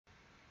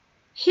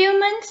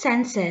Human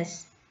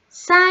Senses,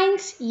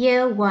 Science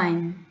Year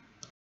 1.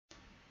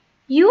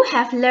 You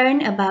have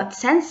learned about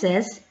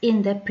senses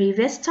in the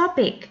previous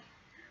topic.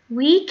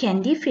 We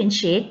can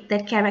differentiate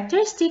the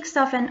characteristics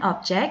of an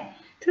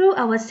object through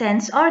our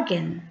sense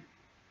organ.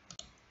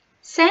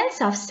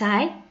 Sense of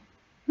sight,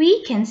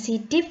 we can see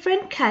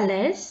different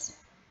colors,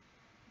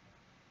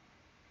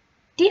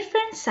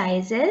 different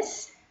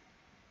sizes,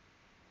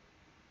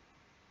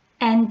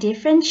 and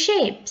different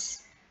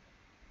shapes.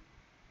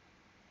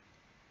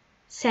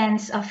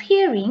 Sense of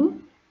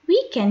hearing,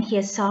 we can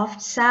hear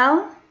soft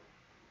sound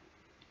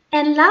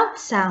and loud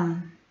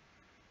sound.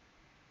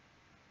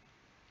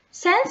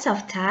 Sense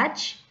of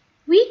touch,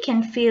 we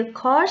can feel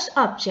coarse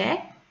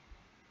object,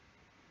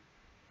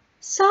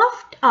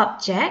 soft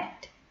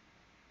object,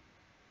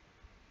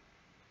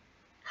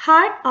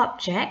 hard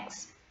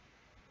objects,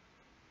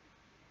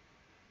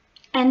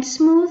 and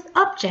smooth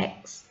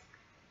objects.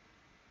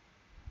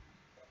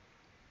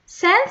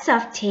 Sense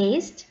of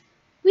taste,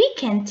 we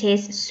can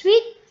taste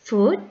sweet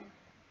food,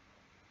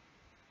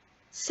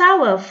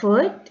 sour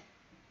food,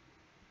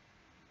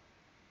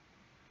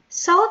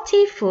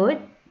 salty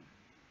food,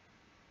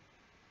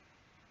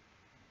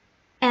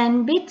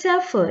 and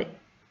bitter food.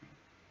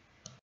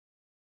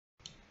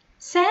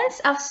 Sense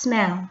of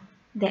smell,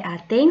 there are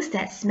things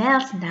that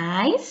smells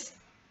nice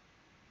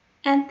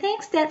and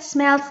things that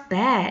smells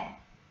bad.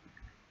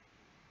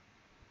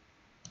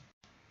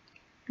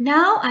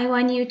 Now I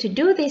want you to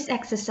do this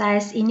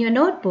exercise in your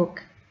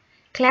notebook.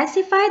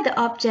 Classify the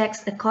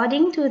objects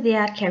according to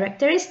their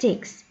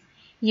characteristics.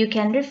 You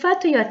can refer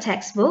to your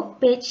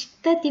textbook, page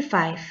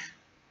 35.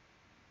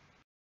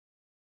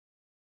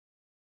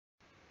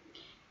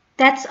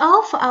 That's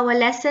all for our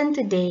lesson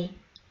today.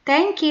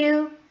 Thank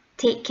you.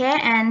 Take care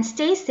and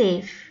stay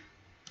safe.